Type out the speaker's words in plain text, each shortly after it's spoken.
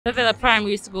The Villa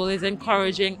Primary School is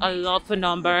encouraging a love for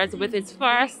numbers with its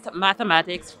first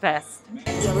Mathematics Fest. We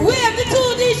have the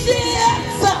 2D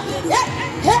ships! Hey,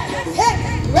 hey, hey!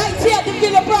 Right here at the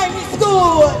Villa Primary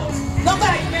School!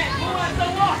 Somebody, man, who wants to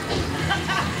walk?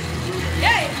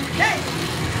 Hey, hey!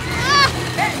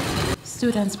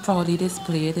 Students proudly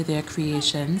displayed their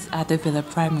creations at the Villa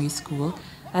Primary School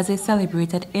as they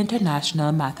celebrated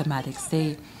International Mathematics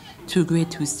Day. Two grade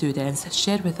 2 students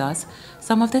shared with us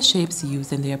some of the shapes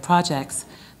used in their projects.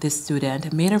 This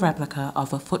student made a replica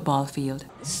of a football field.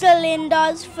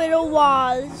 Cylinders for the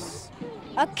walls,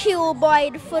 a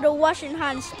cuboid for the washing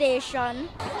hand station.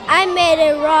 I made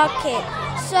a rocket.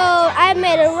 So I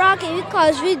made a rocket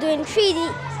because we're doing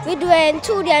 2D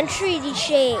and 3D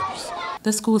shapes.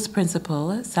 The school's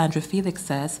principal, Sandra Felix,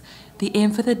 says the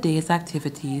aim for the day's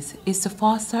activities is to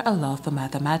foster a love for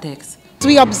mathematics.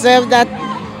 We observe that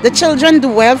the children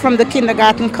do well from the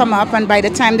kindergarten come up, and by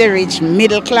the time they reach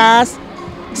middle class,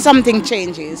 something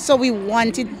changes. So we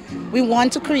want to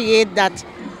create that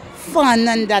fun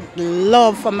and that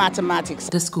love for mathematics.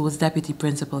 The school's deputy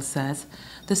principal says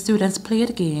the students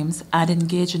played games and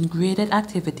engaged in graded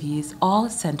activities all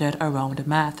centered around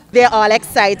math. They're all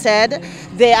excited.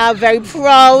 They are very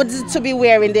proud to be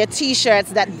wearing their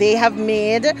t-shirts that they have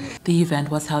made. The event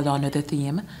was held under the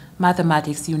theme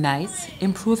Mathematics Unites,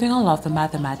 Improving a Love for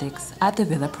Mathematics at the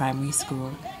Villa Primary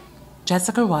School.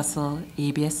 Jessica Russell,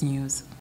 ABS News.